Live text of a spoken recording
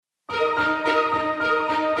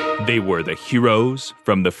They were the heroes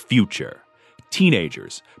from the future,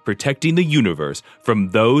 teenagers protecting the universe from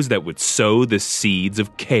those that would sow the seeds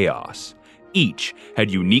of chaos. Each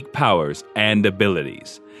had unique powers and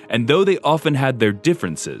abilities, and though they often had their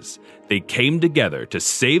differences, they came together to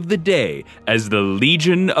save the day as the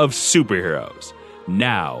Legion of Superheroes.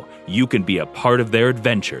 Now, you can be a part of their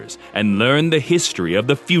adventures and learn the history of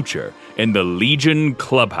the future in the Legion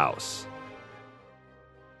Clubhouse.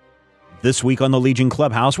 This week on the Legion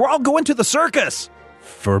Clubhouse, we're all going to the circus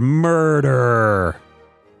for murder.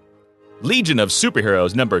 Legion of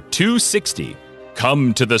Superheroes number 260.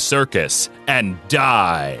 Come to the circus and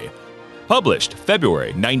die. Published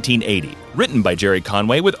February 1980. Written by Jerry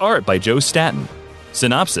Conway with art by Joe Staton.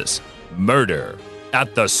 Synopsis: Murder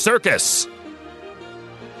at the circus.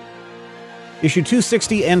 Issue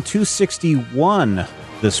 260 and 261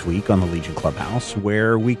 this week on the Legion Clubhouse,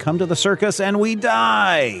 where we come to the circus and we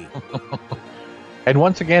die. And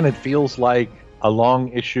once again, it feels like a long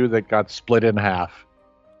issue that got split in half.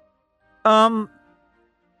 Well,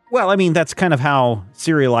 I mean, that's kind of how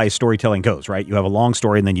serialized storytelling goes, right? You have a long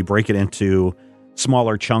story and then you break it into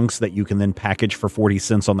smaller chunks that you can then package for 40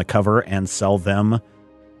 cents on the cover and sell them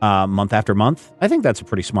month after month. I think that's a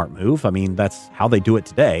pretty smart move. I mean, that's how they do it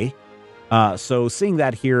today. So seeing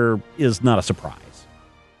that here is not a surprise.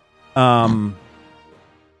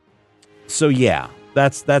 So yeah,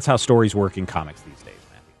 that's how stories work in comics these days,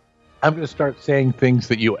 man. I'm going to start saying things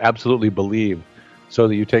that you absolutely believe so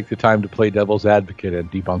that you take the time to play devil's advocate and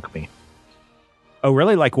debunk me. Oh,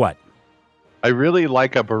 really? Like what? I really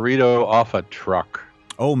like a burrito off a truck.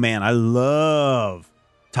 Oh, man, I love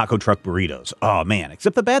taco truck burritos. Oh, man.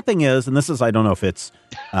 Except the bad thing is, and this is, I don't know if it's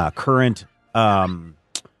current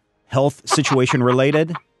health situation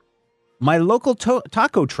related, my local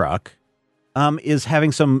taco truck is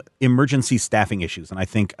having some emergency staffing issues, and I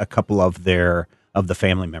think a couple of the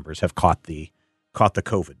family members have caught the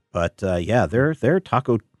COVID. But yeah, their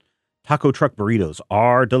taco truck burritos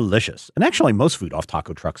are delicious, and actually most food off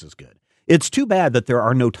taco trucks is good. It's too bad that there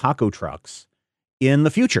are no taco trucks in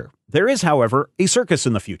the future. There is, however, a circus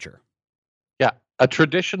in the future. Yeah, a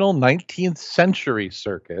traditional 19th century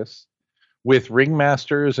circus with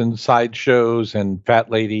ringmasters and sideshows and fat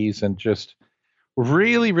ladies and just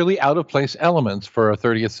really, really out of place elements for a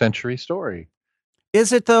 30th century story.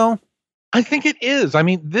 Is it though? I think it is. I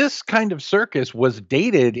mean, this kind of circus was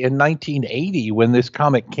dated in 1980 when this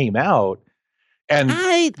comic came out. And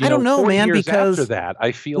I don't know, man, because after that,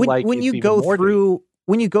 I feel like when you go through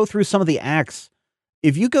some of the acts,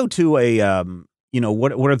 if you go to a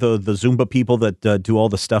what are the Zumba people that do all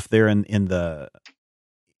the stuff there in the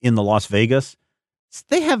Las Vegas,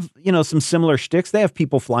 they have, some similar shticks. They have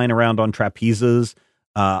people flying around on trapezes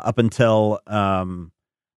up until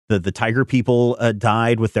the tiger people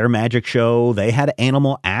died with their magic show. They had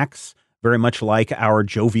animal acts, very much like our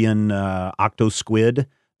Jovian octo squid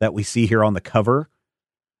that we see here on the cover.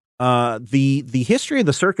 The history of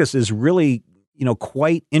the circus is really,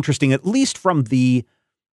 quite interesting, at least from the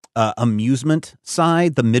amusement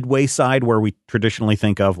side, the midway side, where we traditionally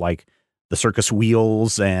think of like the circus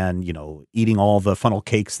wheels and, eating all the funnel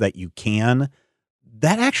cakes that you can.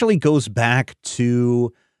 That actually goes back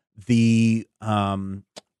to the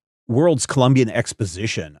World's Columbian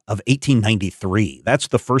Exposition of 1893. That's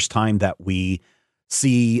the first time that we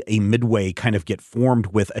see a midway kind of get formed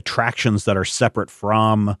with attractions that are separate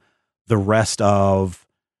from the rest of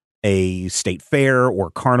a state fair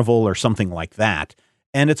or carnival or something like that.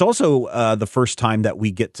 And it's also the first time that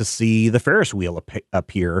we get to see the Ferris wheel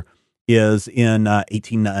appear is in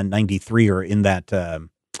 1893, or in that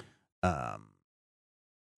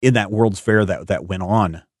World's Fair that went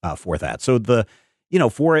on for that. So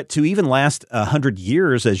for it to even last 100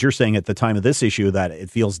 years, as you're saying at the time of this issue, that it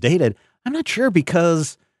feels dated, I'm not sure,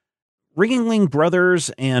 because Ringling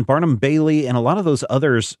Brothers and Barnum Bailey and a lot of those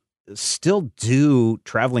others still do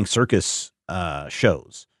traveling circus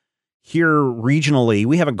shows. Here regionally,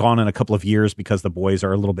 we haven't gone in a couple of years because the boys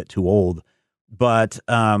are a little bit too old, but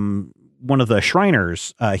one of the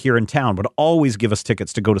Shriners here in town would always give us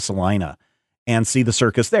tickets to go to Salina and see the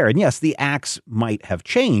circus there. And yes, the acts might have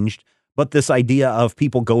changed, but this idea of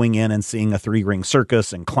people going in and seeing a 3-ring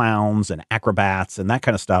circus and clowns and acrobats and that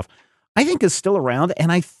kind of stuff, I think is still around.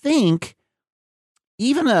 And I think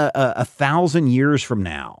even a 1,000 years from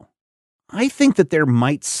now, I think that there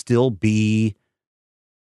might still be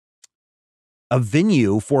a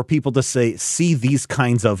venue for people to see these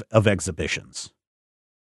kinds of exhibitions.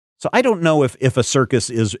 So I don't know if a circus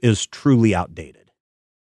is truly outdated.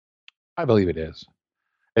 I believe it is,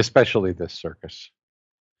 especially this circus.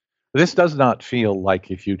 This does not feel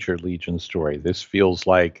like a future Legion story. This feels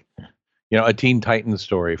like a Teen Titans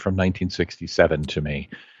story from 1967 to me.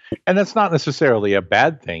 And that's not necessarily a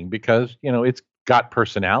bad thing because, it's got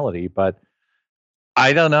personality, but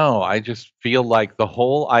I don't know. I just feel like the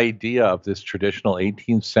whole idea of this traditional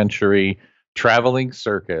 18th century traveling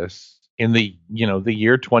circus in the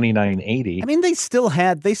year 2980. I mean, they still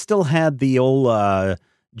had the old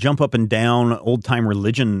jump up and down old time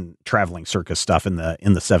religion traveling circus stuff in the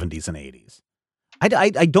 70s and 80s.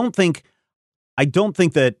 I don't think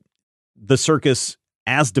that the circus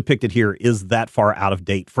as depicted here is that far out of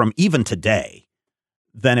date from even today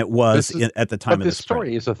than it was at the time of this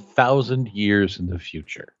story is 1,000 years in the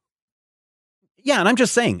future. Yeah, and I'm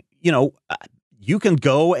just saying, you can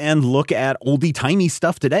go and look at oldie-timey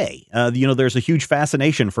stuff today. There's a huge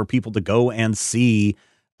fascination for people to go and see,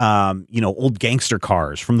 old gangster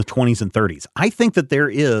cars from the 20s and 30s. I think that there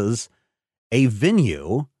is a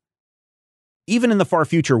venue, even in the far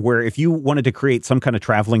future, where if you wanted to create some kind of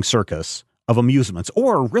traveling circus of amusements,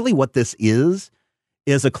 or really what this is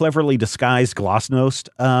a cleverly disguised Glasnost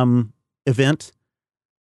event,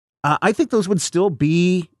 I think those would still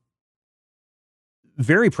be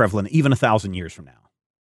very prevalent even 1,000 years from now.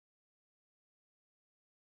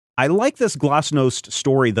 I like this Glasnost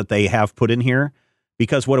story that they have put in here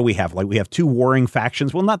because what do we have? Like we have two warring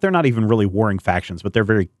factions. Well, they're not even really warring factions, but they're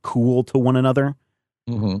very cool to one another.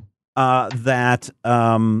 Mm-hmm.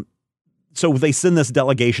 So they send this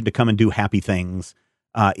delegation to come and do happy things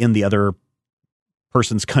in the other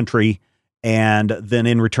person's country. And then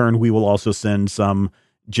in return, we will also send some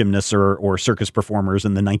gymnasts or circus performers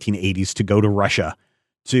in the 1980s to go to Russia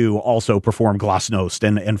to also perform Glasnost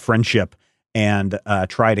and friendship and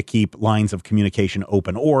try to keep lines of communication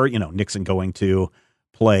open. Or, Nixon going to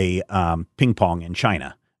play ping pong in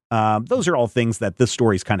China. Those are all things that this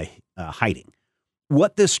story is kind of hiding.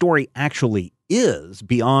 What this story actually is,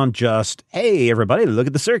 beyond just, hey, everybody, look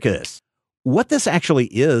at the circus. What this actually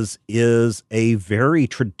is a very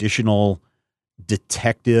traditional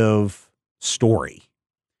detective story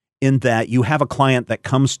in that you have a client that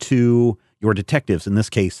comes to your detectives. In this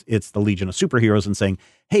case, it's the Legion of Superheroes and saying,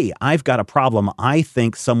 hey, I've got a problem. I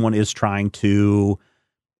think someone is trying to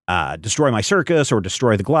destroy my circus or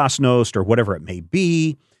destroy the Glasnost or whatever it may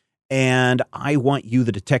be. And I want you,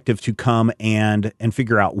 the detective, to come and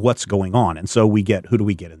figure out what's going on. And so who do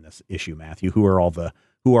we get in this issue, Matthew? Who are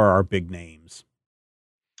our big names?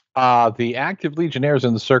 The active Legionnaires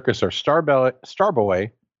in the circus are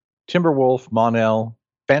Starboy, Timberwolf, Mon-El,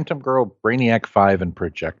 Phantom Girl, Brainiac 5, and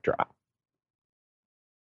Projectra.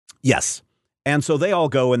 Yes. And so they all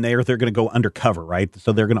go and they're going to go undercover, right?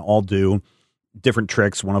 So they're going to all do different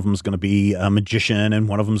tricks. One of them is going to be a magician and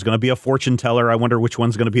one of them is going to be a fortune teller. I wonder which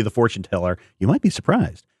one's going to be the fortune teller. You might be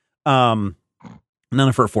surprised. None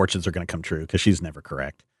of her fortunes are going to come true because she's never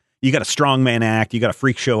correct. You got a strongman act. You got a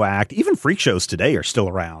freak show act. Even freak shows today are still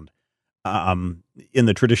around in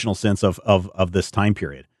the traditional sense of this time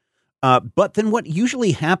period. But then what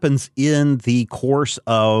usually happens in the course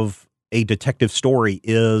of a detective story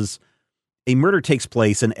is a murder takes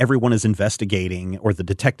place and everyone is investigating, or the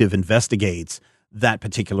detective investigates that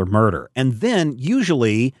particular murder. And then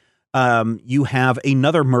usually you have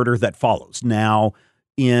another murder that follows. Now,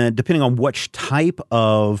 depending on which type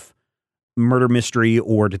of murder mystery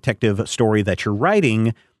or detective story that you're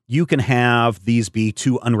writing, you can have these be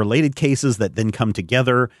two unrelated cases that then come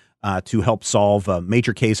together to help solve a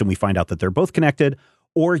major case, and we find out that they're both connected.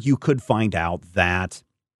 Or you could find out that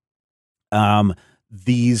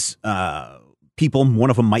these people, one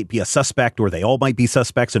of them might be a suspect, or they all might be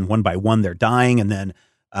suspects, and one by one they're dying, and then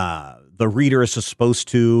the reader is supposed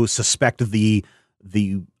to suspect the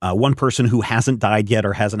one person who hasn't died yet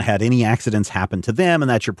or hasn't had any accidents happen to them, and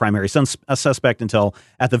that's your primary suspect, until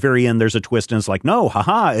at the very end there's a twist and it's like, no,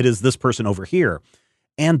 haha, it is this person over here.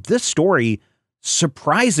 And this story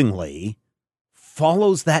surprisingly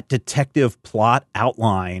follows that detective plot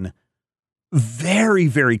outline very,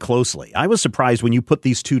 very closely. I was surprised when you put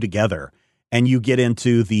these two together and you get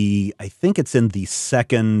into I think it's in the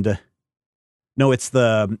second, no, it's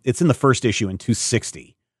in the first issue in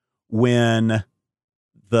 260 when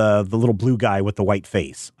the little blue guy with the white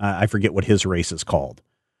face, I forget what his race is called.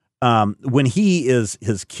 When he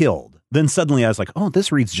is killed, then suddenly I was like, oh,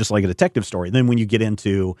 this reads just like a detective story. And then when you get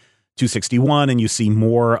into 261 and you see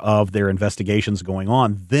more of their investigations going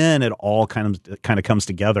on, then it all kind of comes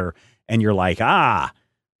together and you're like,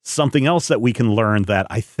 something else that we can learn that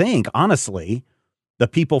I think, honestly, the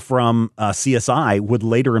people from CSI would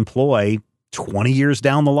later employ 20 years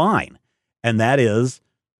down the line. And that is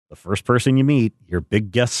the first person you meet, your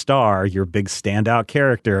big guest star, your big standout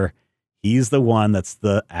character. He's the one that's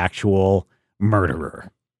the actual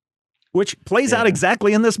murderer, which plays out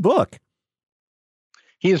exactly in this book.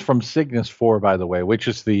 He is from Cygnus 4, by the way, which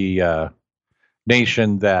is the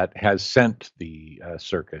nation that has sent the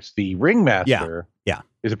Circus. The ringmaster Yeah. is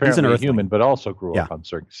He's an apparently a Earthling. human, but also grew Yeah. up on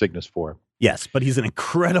Cygnus 4. Yes, but he's an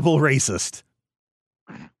incredible racist.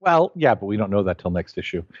 Well, yeah, but we don't know that till next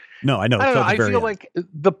issue. No, I know. I don't know. till the I very feel end. like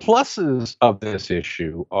the pluses of this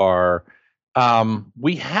issue are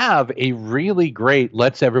we have a really great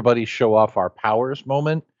let's everybody show off our powers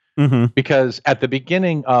moment. Mm-hmm. Because at the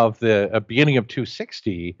beginning of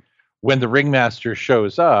 260, when the ringmaster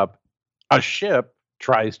shows up, a ship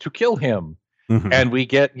tries to kill him. Mm-hmm. And we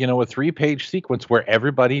get, a 3-page sequence where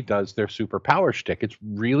everybody does their superpower shtick. It's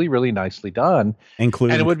really, really nicely done.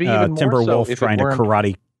 Including and it would be even more Timberwolf so if trying it to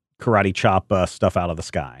weren't karate chop stuff out of the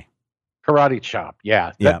sky. Karate chop.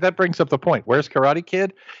 Yeah. That brings up the point. Where's Karate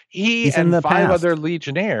Kid? He's in and the 5 past. other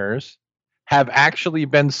Legionnaires have actually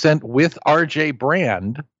been sent with RJ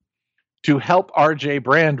Brand to help RJ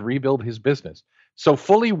Brand rebuild his business. So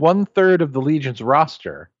fully 1/3 of the Legion's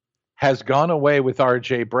roster has gone away with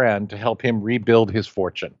RJ Brand to help him rebuild his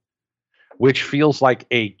fortune, which feels like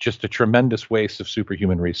just a tremendous waste of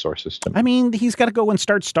superhuman resources to me. I mean, he's got to go and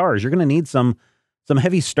start stars. You're going to need some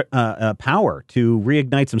heavy power to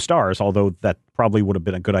reignite some stars, although that probably would have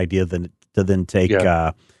been a good idea to then take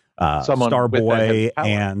Starboy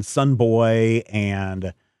and Sunboy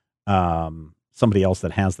and somebody else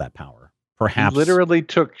that has that power. Perhaps he literally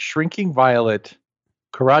took Shrinking Violet,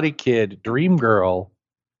 Karate Kid, Dream Girl,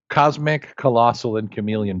 Cosmic, Colossal, and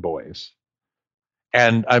Chameleon Boys.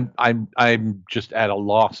 And I'm just at a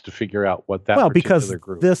loss to figure out what that particular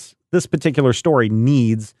group. This particular story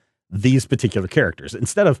needs these particular characters.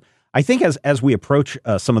 Instead of, I think as we approach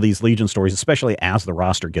some of these Legion stories, especially as the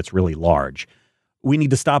roster gets really large, we need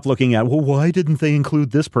to stop looking at, well, why didn't they include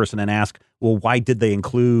this person, and ask, well, why did they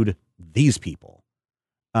include these people?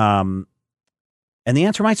 And the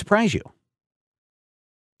answer might surprise you.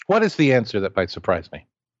 What is the answer that might surprise me?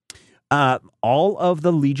 All of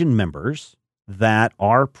the Legion members that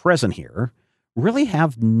are present here really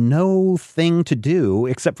have no thing to do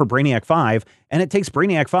except for Brainiac 5, and it takes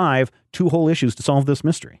Brainiac 5 2 whole issues to solve this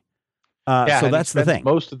mystery. So that's the thing.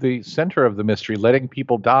 Most of the center of the mystery, letting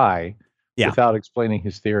people die without explaining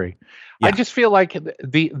his theory. Yeah. I just feel like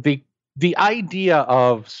the idea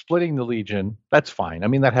of splitting the Legion, that's fine. I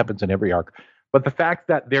mean, that happens in every arc. But the fact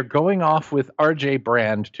that they're going off with RJ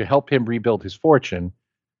Brand to help him rebuild his fortune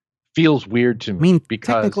feels weird to me. I mean,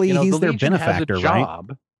 because technically, he's their Legion benefactor, has a job,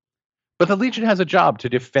 right? But the Legion has a job to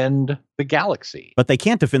defend the galaxy. But they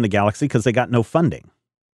can't defend the galaxy because they got no funding.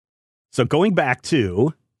 So going back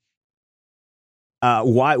to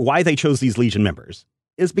why they chose these Legion members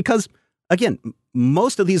is because, again,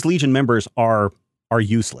 most of these Legion members are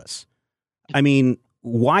useless. I mean,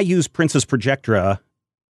 why use Princess Projectra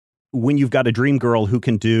when you've got a dream girl who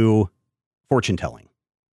can do fortune telling?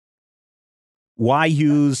 Why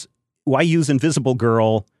use Invisible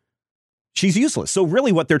Girl? She's useless. So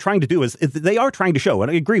really what they're trying to do is they are trying to show, and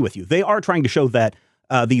I agree with you, they are trying to show that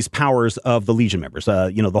these powers of the Legion members,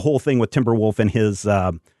 the whole thing with Timberwolf and his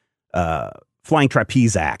Flying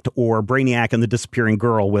Trapeze Act, or Brainiac and the Disappearing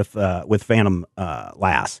Girl with Phantom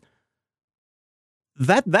Lass.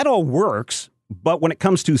 That all works, but when it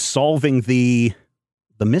comes to solving the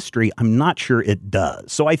mystery, I'm not sure it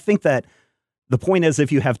does. So I think that the point is,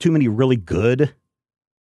 if you have too many really good,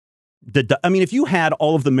 if you had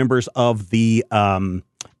all of the members of the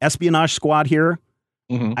espionage squad here,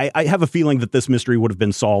 mm-hmm. I have a feeling that this mystery would have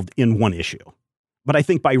been solved in one issue. But I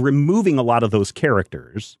think by removing a lot of those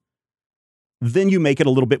characters, then you make it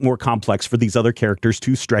a little bit more complex for these other characters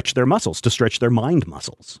to stretch their muscles, to stretch their mind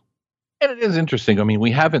muscles. And it is interesting. I mean,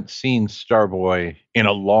 we haven't seen Starboy in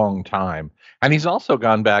a long time. And he's also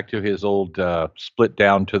gone back to his old split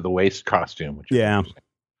down to the waist costume. Which is interesting.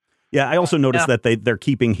 Yeah, I also noticed that they're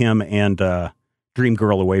keeping him and Dream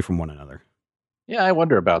Girl away from one another. Yeah, I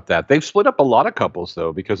wonder about that. They've split up a lot of couples,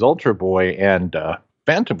 though, because Ultra Boy and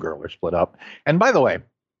Phantom Girl are split up. And by the way,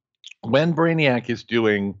 when Brainiac is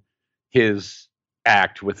doing his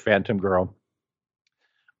act with Phantom Girl,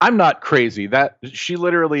 I'm not crazy. That she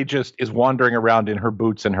literally just is wandering around in her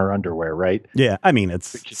boots and her underwear, right? Yeah, I mean,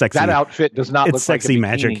 it's sexy. That outfit does not look sexy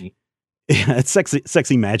like a bikini. Magic. Yeah, it's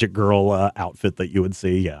sexy magic girl outfit that you would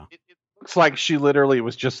see. Yeah, it looks like she literally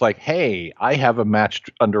was just like, "Hey, I have a matched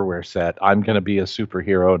underwear set. I'm going to be a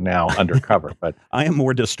superhero now undercover." But I am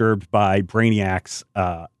more disturbed by Brainiac's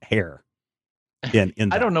hair.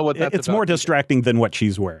 In I don't know what that's it's more distracting than what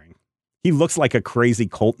she's wearing. He looks like a crazy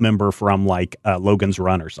cult member from like Logan's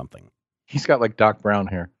Run or something. He's got like Doc Brown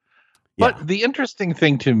hair. Yeah. But the interesting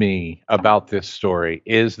thing to me about this story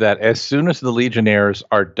is that as soon as the Legionnaires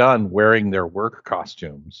are done wearing their work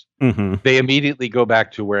costumes, Mm-hmm. they immediately go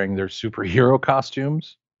back to wearing their superhero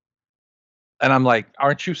costumes. And I'm like,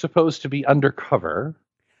 aren't you supposed to be undercover?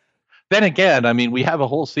 Then again, I mean, we have a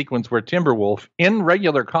whole sequence where Timberwolf, in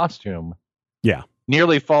regular costume, Yeah.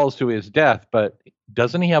 nearly falls to his death, but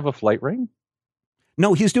doesn't he have a flight ring?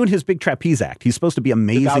 No, he's doing his big trapeze act. He's supposed to be Without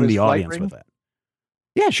amazing his the flight audience ring? with it.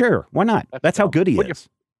 Yeah, sure. Why not? That's how dumb. good he is.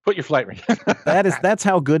 Put your flight ring. That's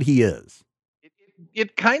how good he is.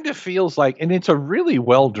 It kind of feels like, and it's a really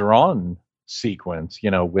well drawn sequence,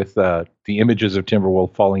 with the images of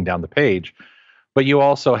Timberwolf falling down the page. But you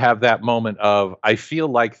also have that moment of, I feel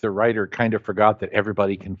like the writer kind of forgot that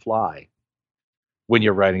everybody can fly when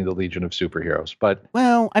you're writing the Legion of Superheroes. But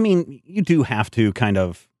Well, I mean, you do have to kind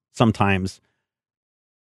of sometimes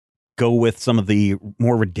go with some of the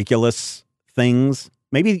more ridiculous things.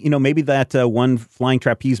 Maybe that one flying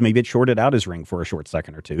trapeze, maybe it shorted out his ring for a short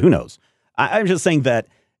second or two. Who knows? I'm just saying that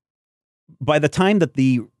by the time that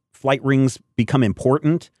the flight rings become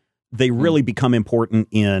important, they really become important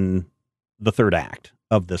in the third act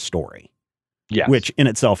of this story. yes. Which in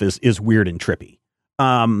itself is weird and trippy.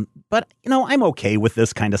 But I'm okay with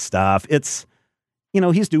this kind of stuff. It's,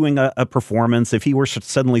 he's doing a performance. If he were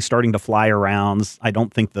suddenly starting to fly around, I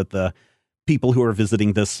don't think that the people who are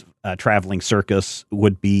visiting this traveling circus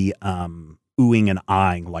would be oohing and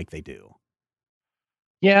eyeing like they do.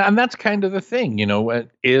 Yeah, and that's kind of the thing,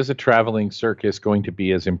 is a traveling circus going to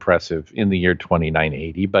be as impressive in the year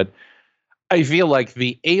 2980? But I feel like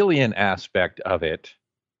the alien aspect of it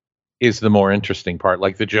is the more interesting part.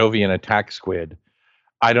 Like the Jovian attack squid.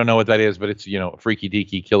 I don't know what that is, but it's, a freaky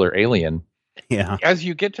deaky killer alien. Yeah. As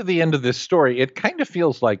you get to the end of this story, it kind of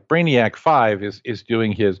feels like Brainiac 5 is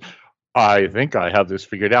doing his, I think I have this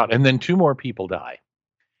figured out. And then two more people die.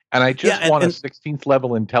 And I just want a 16th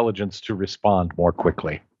level intelligence to respond more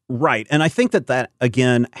quickly. Right. And I think that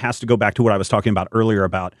again has to go back to what I was talking about earlier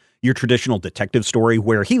about your traditional detective story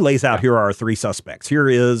where he lays out, here are our three suspects. Here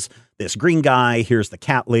is this green guy, here's the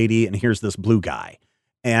cat lady, and here's this blue guy.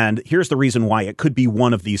 And here's the reason why it could be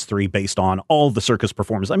one of these three based on all the circus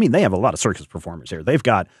performers. I mean, they have a lot of circus performers here. They've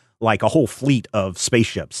got like a whole fleet of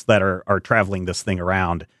spaceships that are traveling this thing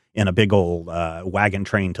around in a big old wagon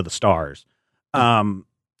train to the stars.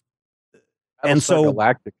 And so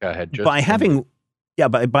Galactica had just by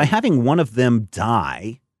having one of them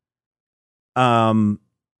die,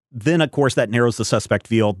 then of course that narrows the suspect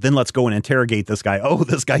field. Then let's go and interrogate this guy. Oh,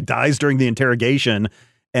 this guy dies during the interrogation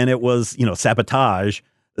and it was, sabotage.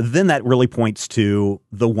 Then that really points to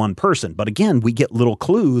the one person. But again, we get little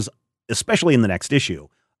clues, especially in the next issue,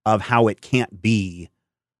 of how it can't be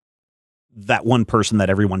that one person that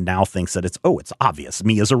everyone now thinks that it's obvious.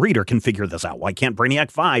 Me as a reader can figure this out. Why can't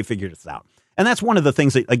Brainiac 5 figure this out? And that's one of the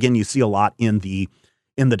things that, again, you see a lot in the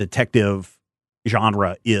detective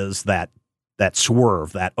genre is that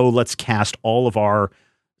swerve, that, let's cast all of our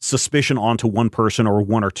suspicion onto one person or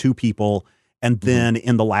one or two people. And then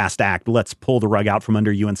in the last act, let's pull the rug out from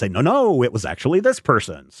under you and say, no, it was actually this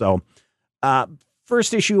person. So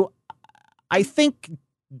first issue, I think,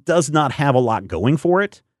 does not have a lot going for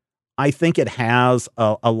it. I think it has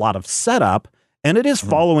a lot of setup, and it is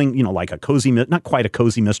following, like a cozy, not quite a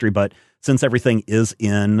cozy mystery, but since everything is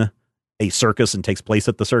in a circus and takes place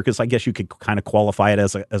at the circus, I guess you could kind of qualify it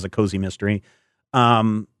as a cozy mystery.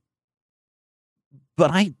 But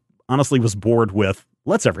I honestly was bored with,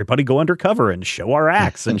 let's everybody go undercover and show our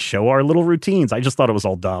acts and show our little routines. I just thought it was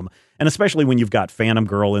all dumb. And especially when you've got Phantom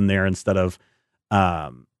Girl in there instead of,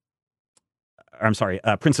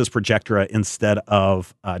 Princess Projectra instead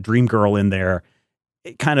of Dream Girl in there,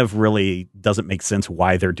 it kind of really doesn't make sense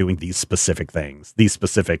why they're doing these specific things, these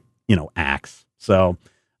specific, acts. So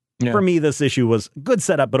for me, this issue was good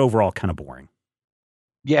setup, but overall kind of boring.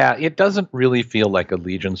 Yeah, it doesn't really feel like a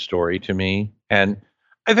Legion story to me. And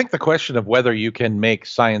I think the question of whether you can make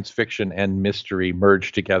science fiction and mystery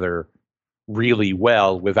merge together really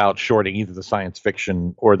well without shorting either the science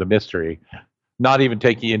fiction or the mystery, not even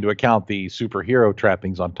taking into account the superhero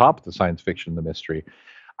trappings on top of the science fiction and the mystery.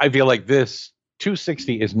 I feel like this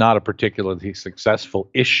 260 is not a particularly successful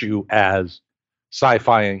issue as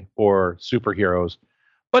sci-fi or superheroes,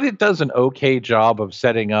 but it does an okay job of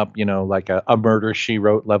setting up, like a Murder, She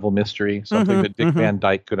Wrote level mystery, something that Dick Van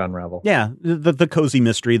Dyke could unravel. Yeah, the cozy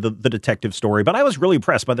mystery, the detective story. But I was really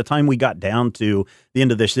impressed by the time we got down to the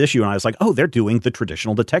end of this issue, and I was like, they're doing the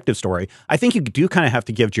traditional detective story. I think you do kind of have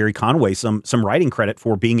to give Jerry Conway some writing credit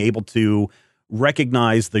for being able to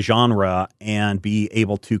recognize the genre and be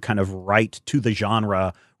able to kind of write to the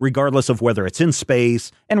genre, regardless of whether it's in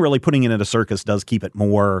space, and really putting it in a circus does keep it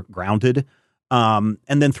more grounded. And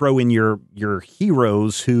then throw in your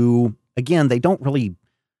heroes who, again, they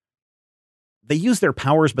use their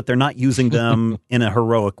powers, but they're not using them in a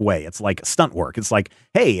heroic way. It's like stunt work. It's like,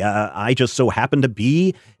 hey, I just so happen to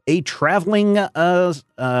be a traveling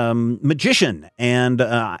magician, and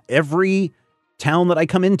every town that I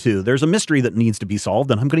come into, there's a mystery that needs to be solved,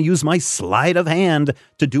 and I'm going to use my sleight of hand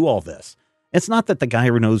to do all this. It's not that the guy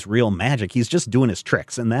knows real magic. He's just doing his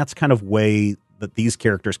tricks, and that's kind of way that these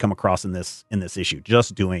characters come across in this issue,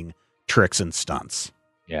 just doing tricks and stunts.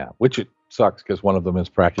 Yeah, which it sucks because one of them is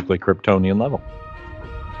practically Kryptonian level.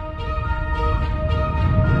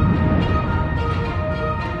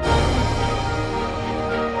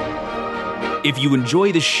 If you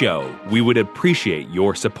enjoy the show, we would appreciate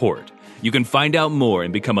your support. You can find out more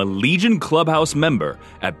and become a Legion Clubhouse member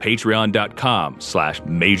at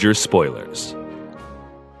patreon.com/major spoilers.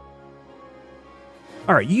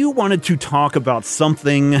 All right, you wanted to talk about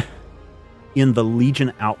something in the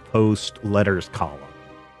Legion Outpost letters column.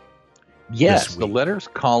 Yes, the letters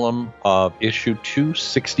column of issue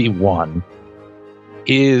 261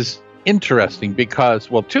 is interesting because,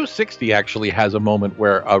 260 actually has a moment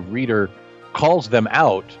where a reader calls them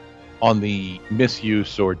out on the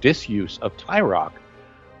misuse or disuse of Tyrock.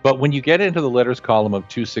 But when you get into the letters column of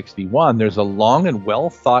 261, there's a long and well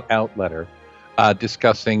thought out letter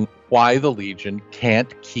discussing why the Legion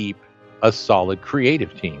can't keep a solid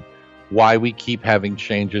creative team, why we keep having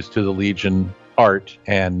changes to the Legion art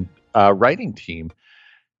and writing team.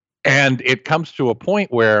 And it comes to a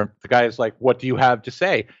point where the guy is like, what do you have to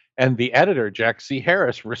say? And the editor, Jack C.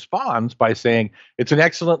 Harris, responds by saying, it's an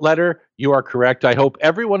excellent letter. You are correct. I hope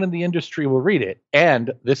everyone in the industry will read it.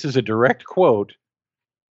 And this is a direct quote.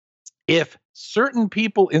 If certain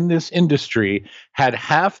people in this industry had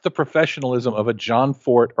half the professionalism of a John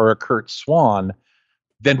Fort or a Kurt Swan,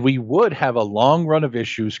 then we would have a long run of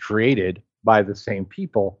issues created by the same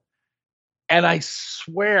people. And I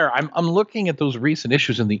swear, I'm looking at those recent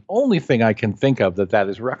issues, and the only thing I can think of that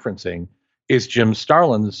is referencing is Jim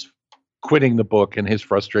Starlin's quitting the book and his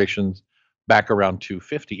frustrations back around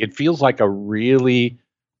 250. It feels like a really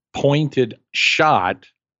pointed shot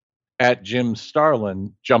at Jim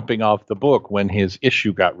Starlin jumping off the book when his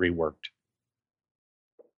issue got reworked.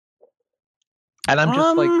 And I'm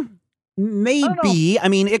just maybe. I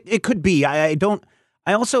mean, it could be. I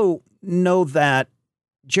also know that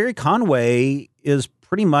Jerry Conway is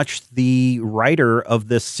pretty much the writer of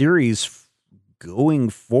this series going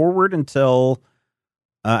forward until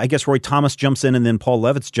I guess Roy Thomas jumps in, and then Paul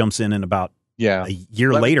Levitz jumps in about a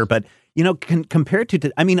year later. But, compared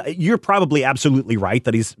to, I mean, you're probably absolutely right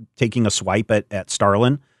that he's taking a swipe at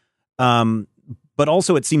Starlin. But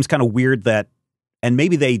also it seems kind of weird that, and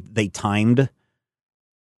maybe they timed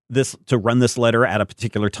this to run this letter at a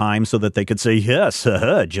particular time so that they could say, yes,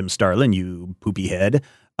 Jim Starlin, you poopy head.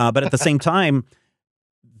 But at the same time,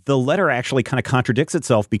 the letter actually kind of contradicts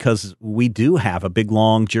itself because we do have a big,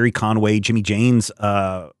 long Jerry Conway, Jimmy Janes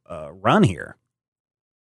run here.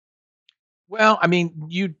 Well, I mean,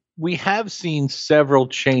 we have seen several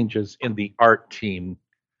changes in the art team,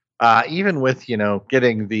 even with,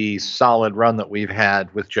 getting the solid run that we've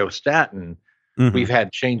had with Joe Staton. Mm-hmm. We've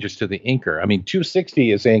had changes to the inker. I mean,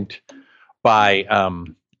 260 is inked by,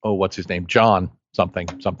 what's his name? John something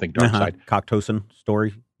Darkside. Coctoson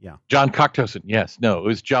story. Yeah. John Coctoson. Yes. No, it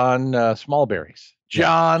was John Smallberries.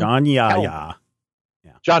 John Kellnan.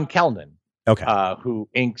 John Kellnan. Okay. Who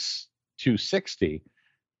inks 260.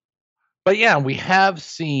 But yeah, we have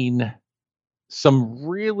seen some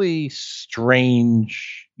really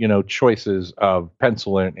strange, choices of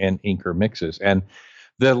pencil and inker mixes. And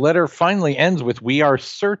the letter finally ends with, we are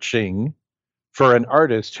searching for an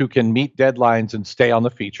artist who can meet deadlines and stay on the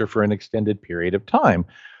feature for an extended period of time.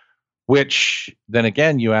 Which then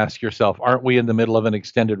again, you ask yourself, aren't we in the middle of an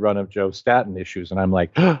extended run of Joe Staton issues? And I'm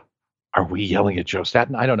like, are we yelling at Joe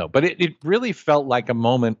Staton? I don't know. But it really felt like a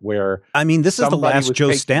moment where, I mean, this is the last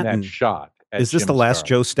Joe Staton shot. Is this the last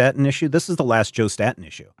Joe Staton issue? This is the last Joe Staton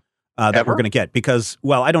issue that we're going to get because,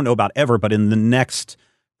 well, I don't know about ever, but in the next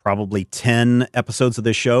probably 10 episodes of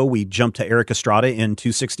this show, we jump to Eric Estrada in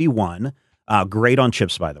 261. Great on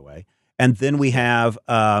chips, by the way. And then we have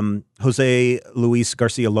Jose Luis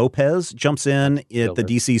Garcia Lopez jumps in at the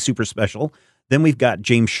DC Super Special. Then we've got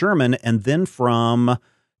James Sherman. And then from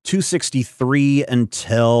 263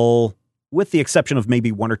 until, with the exception of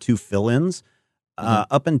maybe one or two fill-ins,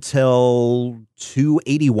 up until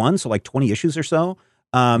 281, so like 20 issues or so,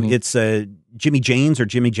 it's Jimmy Janes or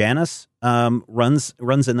Jimmy Janis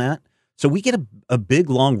runs in that. So we get a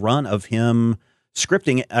big long run of him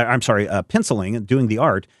scripting. Penciling and doing the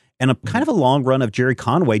art, and a kind of a long run of Jerry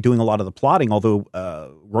Conway doing a lot of the plotting. Although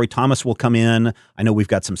Roy Thomas will come in. I know we've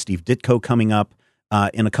got some Steve Ditko coming up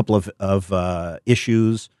in a couple of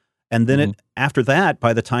issues, and then after that,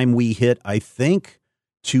 by the time we hit, I think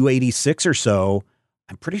 286 or so,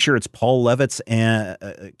 I'm pretty sure it's Paul Levitz and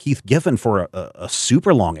Keith Giffen for a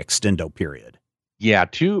super long extendo period. Yeah,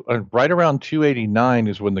 right around 289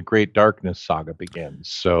 is when the Great Darkness saga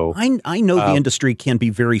begins. So I know the industry can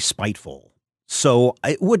be very spiteful, so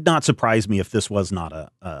it would not surprise me if this was not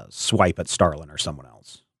a swipe at Starlin or someone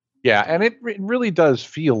else. Yeah, and it really does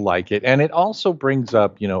feel like it, and it also brings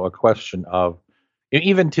up, a question of,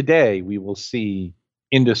 even today we will see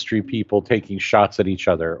industry people taking shots at each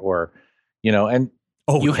other, or, and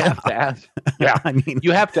you have to ask. Yeah, I mean,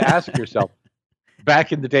 you have to ask yourself.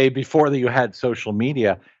 Back in the day, before that you had social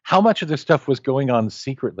media, how much of this stuff was going on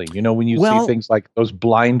secretly? When you see things like those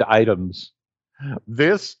blind items,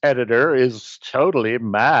 this editor is totally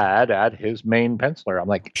mad at his main penciler. I'm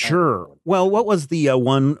like, sure. Well, what was the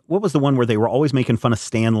one where they were always making fun of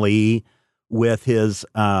Stan Lee with his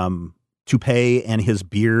toupee and his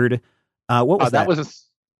beard? What was that? That was a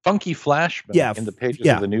Funky Flashman in the pages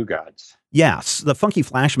of the New Gods. Yes, the Funky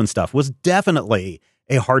Flashman stuff was definitely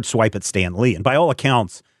a hard swipe at Stan Lee. And by all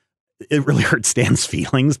accounts, it really hurt Stan's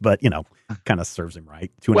feelings, but, kind of serves him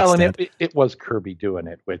right to an extent. And it was Kirby doing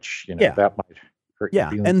it, which, that might hurt your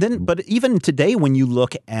feelings. And then, but even today, when you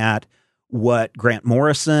look at what Grant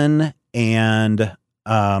Morrison and,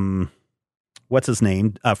 what's his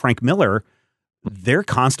name? Frank Miller, they're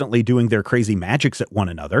constantly doing their crazy magics at one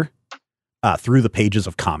another through the pages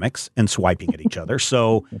of comics and swiping at each other.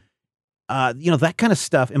 So, that kind of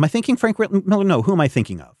stuff. Am I thinking Frank Miller? No, who am I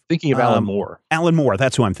thinking of? Thinking of Alan Moore. Alan Moore,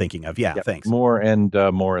 that's who I'm thinking of. Yeah, thanks. Moore and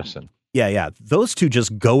Morrison. Yeah. Those two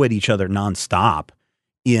just go at each other nonstop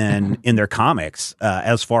in their comics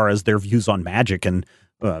as far as their views on magic. And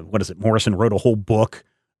what is it? Morrison wrote a whole book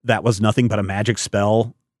that was nothing but a magic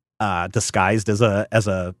spell disguised as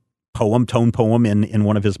a tone poem in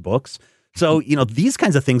one of his books. So, these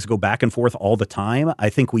kinds of things go back and forth all the time. I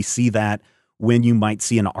think we see that when you might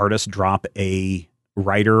see an artist drop a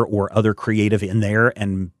writer or other creative in there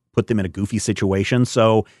and put them in a goofy situation.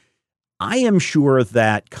 So I am sure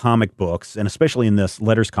that comic books, and especially in this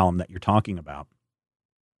letters column that you're talking about,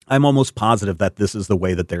 I'm almost positive that this is the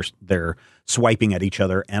way that they're swiping at each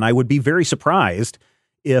other. And I would be very surprised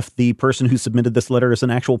if the person who submitted this letter is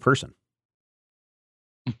an actual person.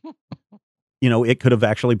 It could have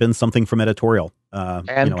actually been something from editorial.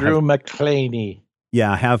 Andrew McClaney.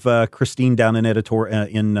 Yeah, have Christine down in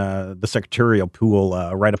the secretarial pool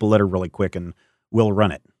write up a letter really quick, and we'll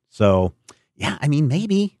run it. So, yeah, I mean,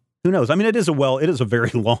 maybe, who knows? I mean, it is a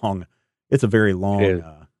very long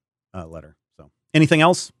letter. So, anything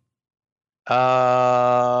else? There's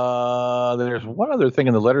one other thing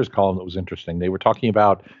in the letters column that was interesting. They were talking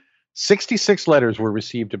about 66 letters were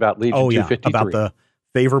received about Legion 253. About the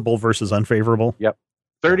favorable versus unfavorable. Yep.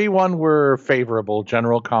 31 were favorable,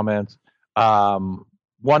 general comments.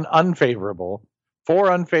 One unfavorable,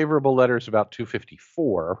 4 unfavorable letters about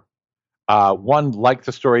 254. One liked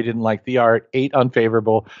the story, didn't like the art. 8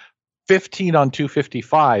 unfavorable, 15 on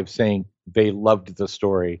 255 saying they loved the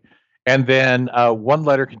story. And then one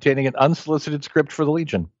letter containing an unsolicited script for the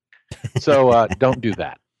Legion. So don't do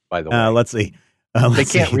that, by the way. Let's see. They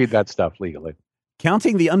can't read that stuff legally.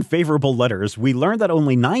 Counting the unfavorable letters, we learned that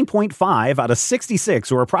only 9.5 out of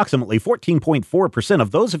 66, or approximately 14.4%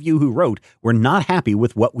 of those of you who wrote, were not happy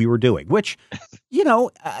with what we were doing, which,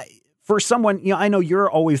 for someone, I know you're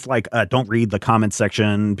always like, don't read the comment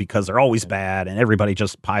section because they're always bad and everybody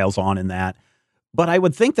just piles on in that. But I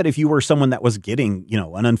would think that if you were someone that was getting,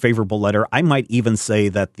 an unfavorable letter, I might even say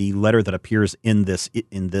that the letter that appears in this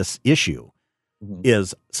issue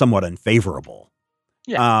is somewhat unfavorable.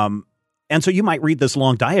 Yeah. And so you might read this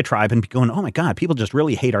long diatribe and be going, oh my God, people just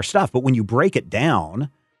really hate our stuff. But when you break it down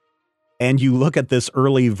and you look at this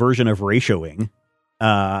early version of ratioing,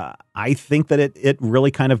 I think that it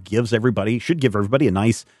really kind of should give everybody a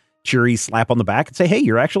nice, cheery slap on the back and say, hey,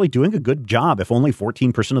 you're actually doing a good job if only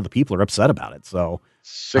 14% of the people are upset about it. So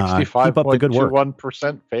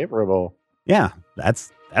 65.21% favorable. Yeah,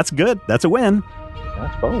 that's good. That's a win. I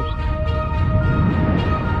suppose.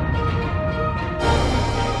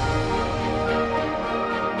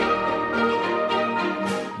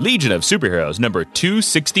 Legion of Superheroes number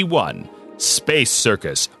 261, Space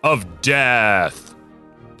Circus of Death.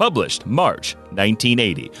 Published March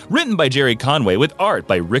 1980. Written by Jerry Conway with art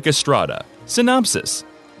by Rick Estrada. Synopsis: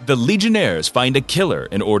 the Legionnaires find a killer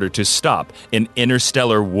in order to stop an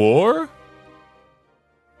interstellar war?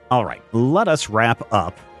 All right, let us wrap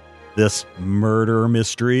up this murder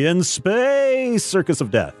mystery in space, Circus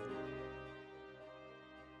of Death.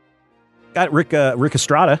 Got Rick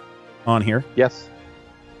Estrada on here. Yes.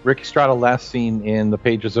 Rick Estrada, last seen in the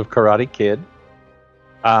pages of Karate Kid.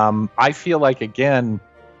 I feel like, again,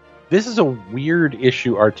 this is a weird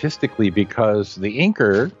issue artistically because the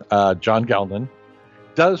inker, John Gelman,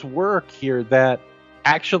 does work here that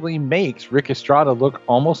actually makes Rick Estrada look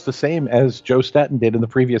almost the same as Joe Staton did in the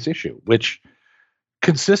previous issue, which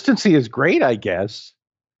consistency is great, I guess.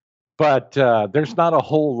 But there's not a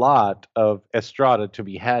whole lot of Estrada to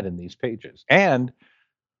be had in these pages. And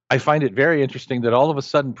I find it very interesting that all of a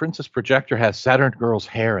sudden Princess Projector has Saturn Girl's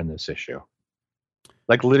hair in this issue.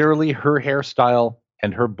 Like literally her hairstyle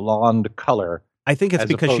and her blonde color. I think it's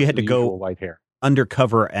because she had to go white hair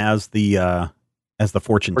undercover as the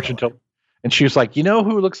fortune teller. And she was like, you know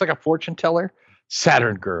who looks like a fortune teller?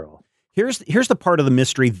 Saturn Girl. Here's the part of the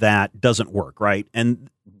mystery that doesn't work, right? And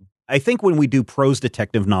I think when we do prose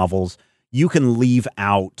detective novels, you can leave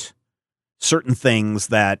out certain things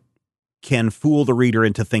that can fool the reader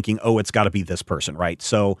into thinking, oh, it's got to be this person, right?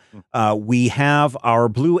 So we have our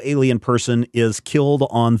blue alien person is killed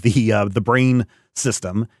on the brain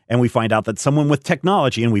system, and we find out that someone with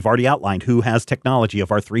technology, and we've already outlined who has technology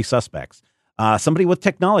of our three suspects. Somebody with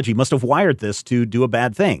technology must have wired this to do a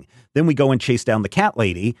bad thing. Then we go and chase down the cat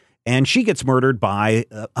lady, and she gets murdered by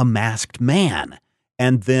a masked man.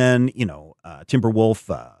 And then,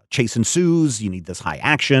 Timberwolf chase ensues. You need this high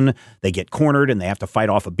action. They get cornered, and they have to fight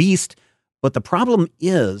off a beast. But the problem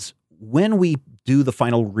is when we do the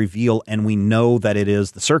final reveal and we know that it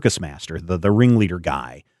is the circus master, the ringleader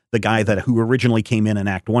guy, the guy who originally came in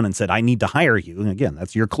Act 1 and said, I need to hire you. And again,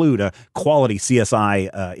 that's your clue to quality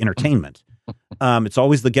CSI entertainment. It's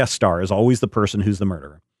always the guest star, is always the person who's the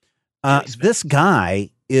murderer. This guy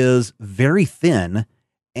is very thin.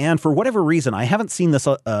 And for whatever reason, I haven't seen this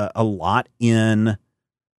a lot in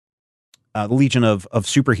the Legion of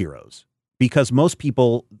Superheroes, because most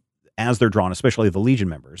people, as they're drawn, especially the Legion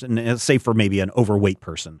members, and say for maybe an overweight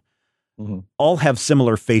person, all have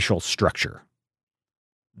similar facial structure.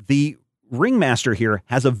 The ringmaster here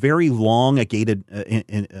has a very elongated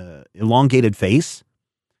face.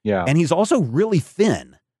 Yeah. And he's also really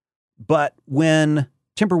thin. But when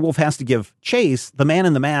Timberwolf has to give chase, the man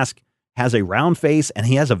in the mask has a round face and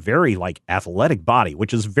he has a very athletic body,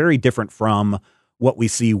 which is very different from what we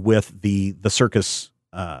see with the circus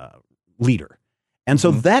leader. And so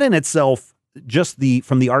that in itself, just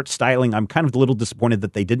from the art styling, I'm kind of a little disappointed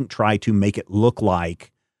that they didn't try to make it look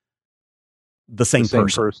like the same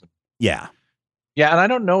person. Yeah. Yeah, and I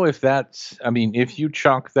don't know if if you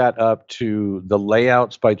chalk that up to the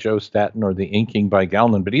layouts by Joe Staton or the inking by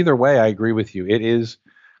Galman, but either way, I agree with you. It is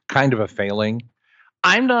kind of a failing.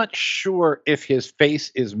 I'm not sure if his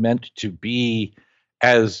face is meant to be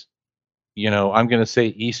as, I'm going to say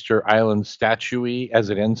Easter Island statue-y as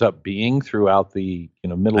it ends up being throughout the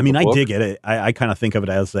middle of the book. I dig it. I kind of think of it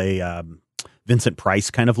as a Vincent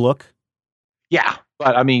Price kind of look. Yeah,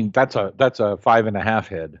 but that's a 5.5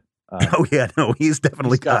 head. Oh yeah, no, he's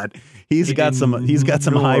definitely he's got some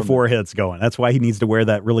high foreheads going. That's why he needs to wear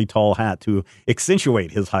that really tall hat to accentuate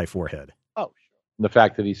his high forehead. Oh, the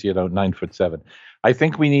fact that he's 9'7". I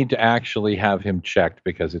think we need to actually have him checked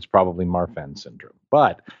because it's probably Marfan syndrome.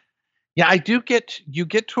 But yeah, you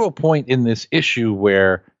get to a point in this issue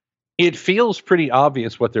where it feels pretty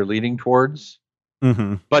obvious what they're leading towards,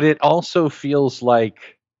 but it also feels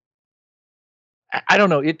like, I don't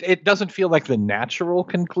know. It doesn't feel like the natural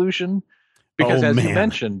conclusion because, you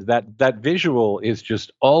mentioned, that visual is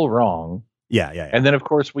just all wrong. Yeah. And then, of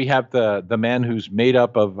course, we have the man who's made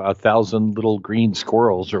up of 1,000 little green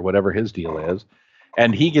squirrels or whatever his deal is,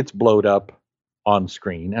 and he gets blowed up on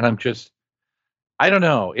screen. And I don't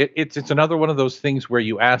know. It's another one of those things where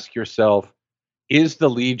you ask yourself, is the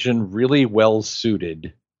Legion really well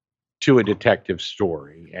suited to a detective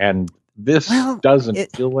story? And this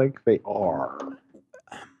doesn't feel like they are.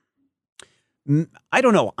 I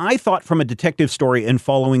don't know. I thought from a detective story and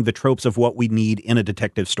following the tropes of what we need in a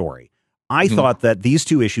detective story, I thought that these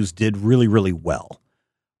two issues did really, really well.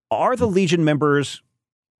 Are the Legion members,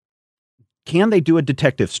 can they do a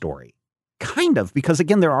detective story? Kind of, because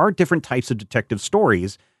again, there are different types of detective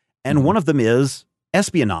stories, and one of them is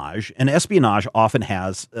espionage, and espionage often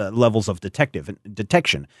has levels of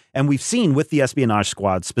detection. And we've seen with the Espionage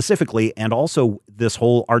Squad specifically, and also this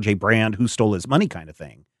whole R.J. Brand, who stole his money kind of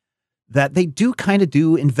thing, that they do kind of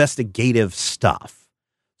do investigative stuff.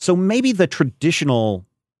 So maybe the traditional,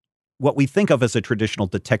 what we think of as a traditional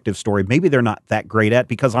detective story, maybe they're not that great at,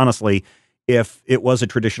 because honestly, if it was a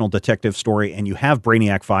traditional detective story and you have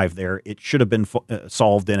Brainiac 5 there, it should have been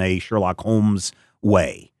solved in a Sherlock Holmes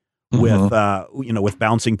way with, with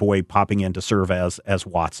Bouncing Boy popping in to serve as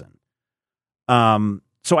Watson.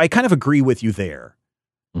 So I kind of agree with you there.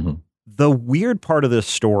 Mm-hmm. The weird part of this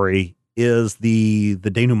story is the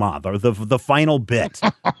denouement, or the final bit,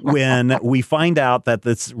 when we find out that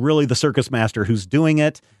it's really the circus master who's doing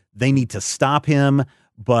it. They need to stop him,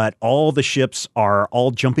 but all the ships are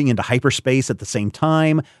all jumping into hyperspace at the same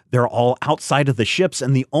time. They're all outside of the ships,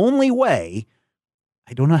 and the only way,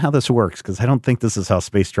 I don't know how this works because I don't think this is how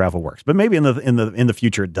space travel works, but maybe in the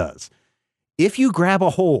future it does. If you grab a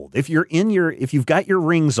hold, if you've got your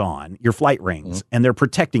rings on, your flight rings, and they're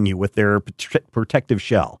protecting you with their protective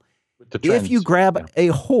shell, if you grab a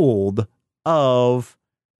hold of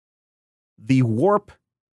the warp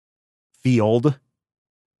field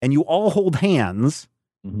and you all hold hands,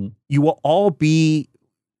 you will all be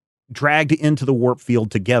dragged into the warp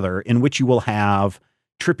field together, in which you will have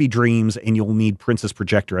trippy dreams, and you'll need Princess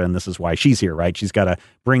Projectra, and this is why she's here, right? She's got to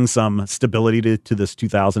bring some stability to this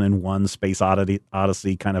 2001 Space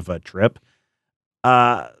Odyssey kind of a trip,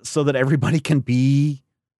 so that everybody can be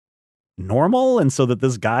normal, and so that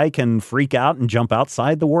this guy can freak out and jump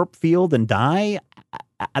outside the warp field and die.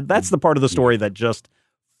 That's the part of the story that just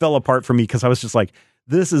fell apart for me, because I was just like,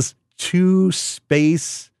 this is too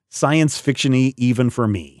space science fiction-y even for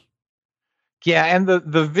me. Yeah, and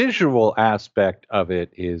the visual aspect of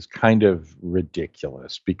it is kind of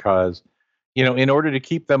ridiculous because, in order to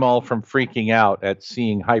keep them all from freaking out at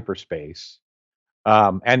seeing hyperspace,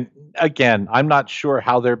 and again, I'm not sure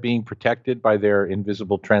how they're being protected by their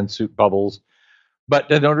invisible transsuit bubbles,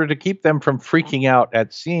 but in order to keep them from freaking out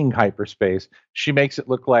at seeing hyperspace, she makes it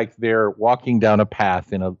look like they're walking down a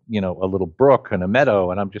path in a little brook and a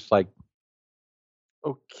meadow, and I'm just like,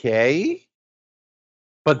 okay.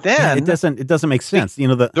 But then it doesn't make sense.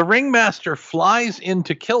 The ringmaster flies in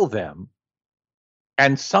to kill them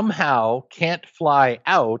and somehow can't fly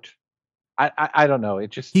out. I don't know.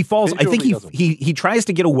 It just, he falls. I think he tries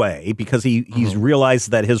to get away because he's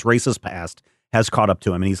realized that his racist past has caught up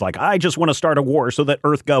to him, and he's like, I just want to start a war so that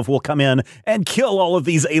EarthGov will come in and kill all of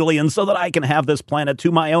these aliens so that I can have this planet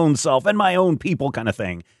to my own self and my own people, kind of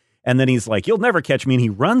thing. And then he's like, you'll never catch me. And he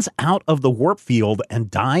runs out of the warp field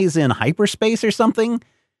and dies in hyperspace or something.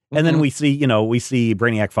 And then we see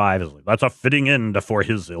Brainiac 5 is like, that's a fitting end for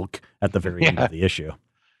his ilk at the very end of the issue.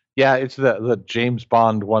 Yeah, it's the James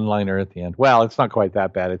Bond one-liner at the end. Well, it's not quite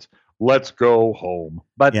that bad. It's let's go home.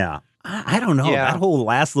 But yeah, I don't know. Yeah. That whole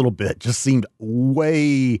last little bit just seemed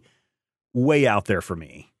way, way out there for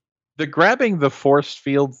me. The grabbing the force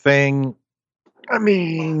field thing, I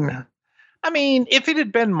mean, if it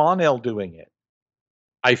had been Mon-El doing it,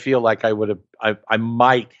 I feel like I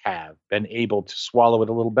might have been able to swallow it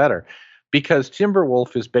a little better, because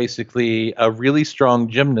Timberwolf is basically a really strong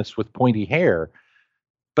gymnast with pointy hair.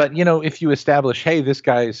 But, if you establish, hey, this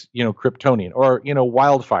guy's, Kryptonian, or,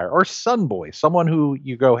 Wildfire, or Sunboy, someone who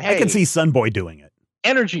you go, hey. I can see Sunboy doing it.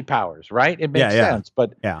 Energy powers, right? It makes sense.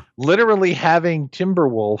 But literally having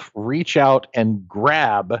Timberwolf reach out and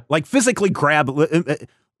grab. Like physically grab.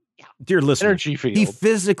 Dear listeners, energy field. He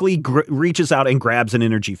physically reaches out and grabs an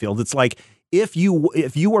energy field. It's like if you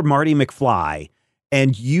were Marty McFly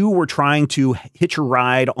and you were trying to hitch a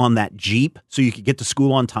ride on that Jeep so you could get to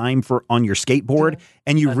school on time on your skateboard,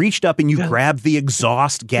 and you reached up and you grabbed the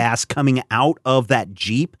exhaust gas coming out of that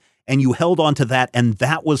Jeep and you held onto that, and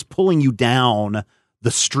that was pulling you down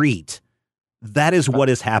the street. That is what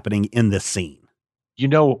is happening in this scene. You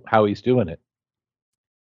know how he's doing it.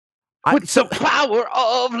 With the power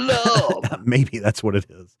of love. Maybe that's what it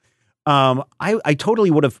is. I totally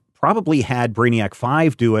would have probably had Brainiac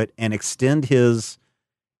 5 do it and extend his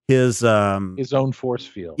own force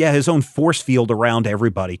field. Yeah, his own force field around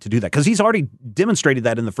everybody to do that, because he's already demonstrated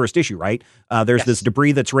that in the first issue, right? There's this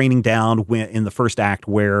debris that's raining down in the first act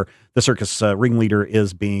where the circus ringleader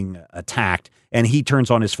is being attacked, and he turns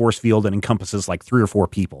on his force field and encompasses like 3 or 4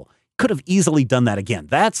 people. Could have easily done that again.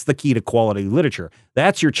 That's the key to quality literature.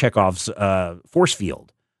 That's your Chekhov's force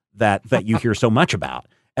field that you hear so much about.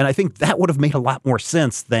 And I think that would have made a lot more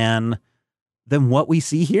sense than what we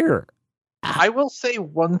see here. I will say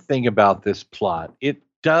one thing about this plot. It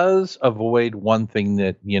does avoid one thing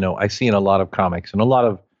that, I see in a lot of comics and a lot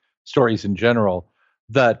of stories in general,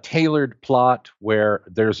 the tailored plot where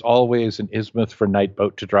there's always an isthmus for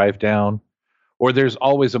Nightboat to drive down, or there's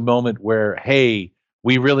always a moment where, hey,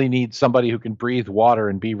 we really need somebody who can breathe water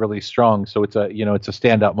and be really strong. So it's a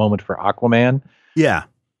standout moment for Aquaman. Yeah.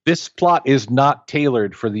 This plot is not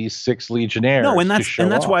tailored for these 6 Legionnaires. No, and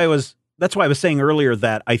that's why I was saying earlier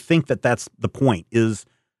that I think that's the point is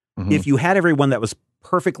If you had everyone that was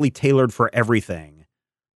perfectly tailored for everything,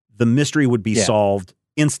 the mystery would be solved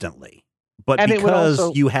instantly. But and because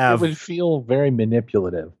it would feel very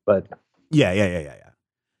manipulative. But yeah.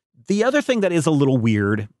 The other thing that is a little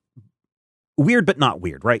weird but not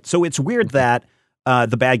weird, right? So it's weird that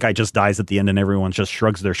the bad guy just dies at the end and everyone just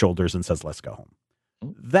shrugs their shoulders and says, let's go home.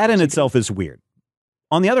 That in itself is weird.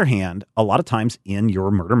 On the other hand, a lot of times in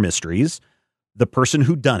your murder mysteries, the person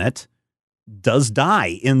who done it does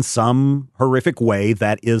die in some horrific way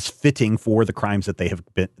that is fitting for the crimes that they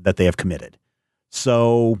have committed.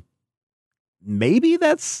 So maybe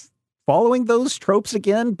that's following those tropes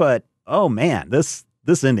again, but oh man, this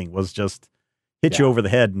ending was just hit you over the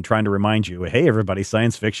head and trying to remind you, hey, everybody,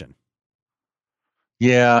 science fiction.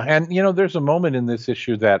 Yeah, and there's a moment in this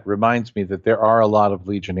issue that reminds me that there are a lot of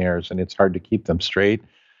Legionnaires, and it's hard to keep them straight.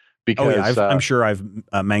 Because I'm sure I've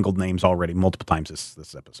mangled names already multiple times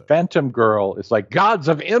this episode. Phantom Girl is like gods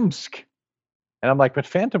of Imsk, and I'm like, but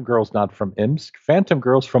Phantom Girl's not from Imsk. Phantom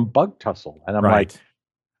Girl's from Bug Tussle, and I'm like,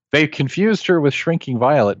 they confused her with Shrinking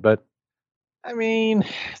Violet. But I mean,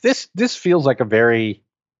 this feels like a very,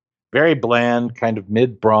 very bland kind of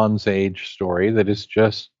mid Bronze Age story that is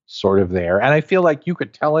just sort of there, and I feel like you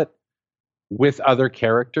could tell it with other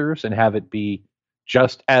characters and have it be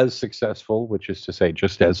just as successful, which is to say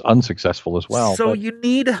just as unsuccessful as well. So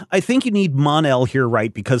I think you need Mon-El here,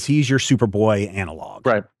 right? Because he's your Superboy analog.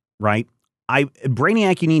 Right.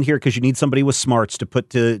 Brainiac you need here because you need somebody with smarts to put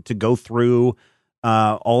to go through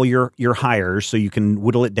all your hires so you can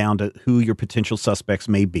whittle it down to who your potential suspects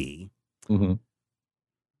may be. Mm-hmm.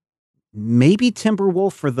 Maybe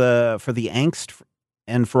Timberwolf for the angst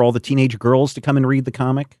and for all the teenage girls to come and read the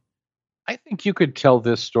comic. I think you could tell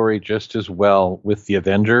this story just as well with the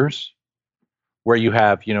Avengers, where you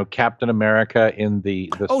have, Captain America in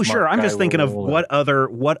the oh, sure. I'm just thinking of what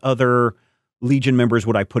other Legion members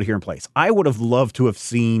would I put here in place? I would have loved to have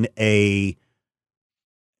seen in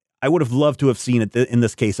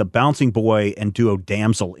this case, a bouncing boy and duo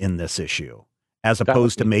damsel in this issue, as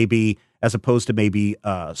opposed to maybe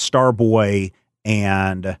Starboy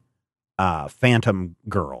and Phantom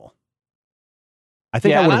Girl. I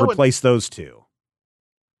think I would have replaced those two.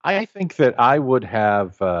 I think that I would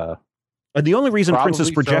have. The only reason Princess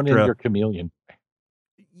Projectra, your Chameleon.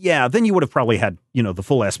 Yeah, then you would have probably had the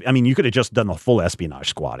full. I mean, you could have just done the full espionage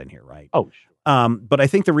squad in here, right? Oh, sure. But I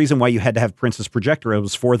think the reason why you had to have Princess Projectra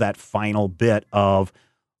was for that final bit of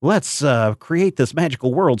let's create this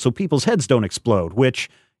magical world so people's heads don't explode. Which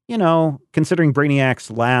considering Brainiac's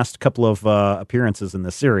last couple of appearances in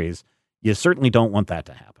the series, you certainly don't want that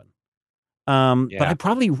to happen. But I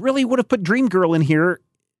probably really would have put Dream Girl in here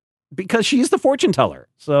because she's the fortune teller.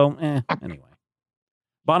 So anyway,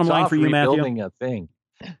 bottom line for you, Matthew. Rebuilding a thing.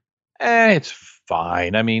 It's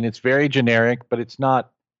fine. I mean, it's very generic, but it's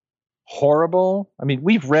not horrible. I mean,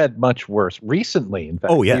 we've read much worse recently. In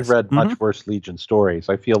fact, we've read much worse Legion stories.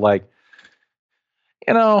 I feel like,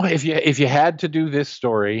 if you had to do this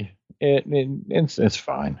story, it's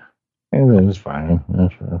fine. It's fine.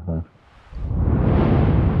 It's fine.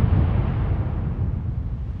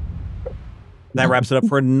 That wraps it up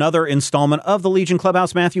for another installment of the Legion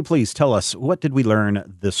Clubhouse. Matthew, please tell us, what did we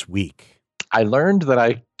learn this week? I learned that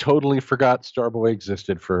I totally forgot Starboy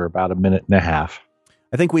existed for about a minute and a half.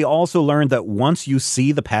 I think we also learned that once you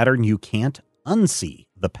see the pattern, you can't unsee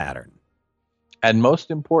the pattern. And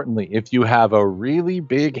most importantly, if you have a really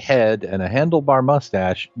big head and a handlebar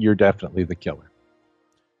mustache, you're definitely the killer.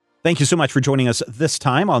 Thank you so much for joining us this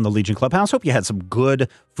time on the Legion Clubhouse. Hope you had some good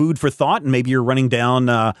food for thought, and maybe you're running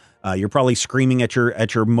down. You're probably screaming at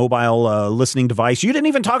your mobile listening device. You didn't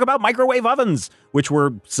even talk about microwave ovens, which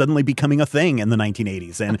were suddenly becoming a thing in the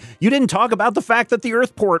 1980s, and you didn't talk about the fact that the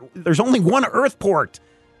Earthport. There's only one Earthport,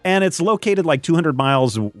 and it's located like 200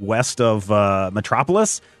 miles west of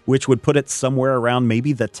Metropolis, which would put it somewhere around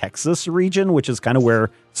maybe the Texas region, which is kind of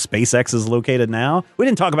where SpaceX is located now. We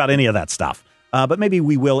didn't talk about any of that stuff. But maybe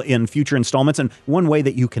we will in future installments. And one way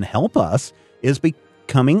that you can help us is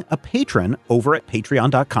becoming a patron over at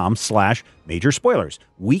patreon.com/major spoilers.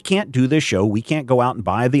 We can't do this show. We can't go out and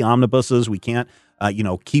buy the omnibuses. We can't,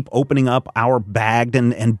 keep opening up our bagged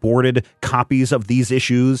and boarded copies of these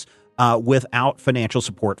issues without financial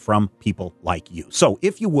support from people like you. So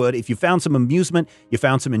if you found some amusement, you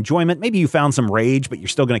found some enjoyment, maybe you found some rage, but you're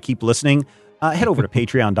still going to keep listening, head over to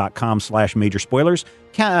patreon.com/major spoilers.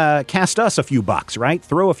 Cast us a few bucks, right?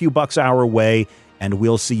 Throw a few bucks our way, and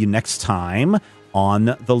we'll see you next time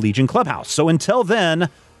on the Legion Clubhouse. So until then,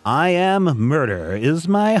 I am Murder is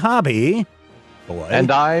My Hobby. Boy.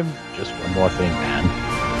 And I'm just one more thing, man.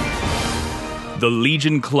 The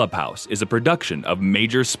Legion Clubhouse is a production of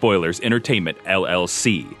Major Spoilers Entertainment,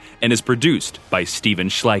 LLC, and is produced by Steven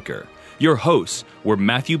Schleicher. Your hosts were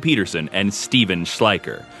Matthew Peterson and Steven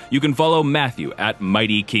Schleicher. You can follow Matthew at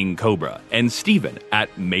Mighty King Cobra and Steven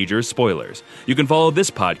at Major Spoilers. You can follow this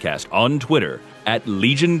podcast on Twitter at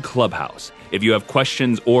Legion Clubhouse. If you have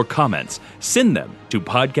questions or comments, send them to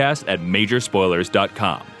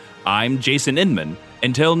podcast@majorspoilers.com. I'm Jason Inman.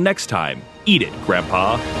 Until next time, eat it,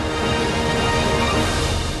 Grandpa.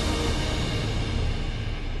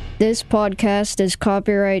 This podcast is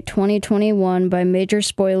copyright 2021 by Major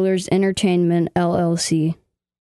Spoilers Entertainment, LLC.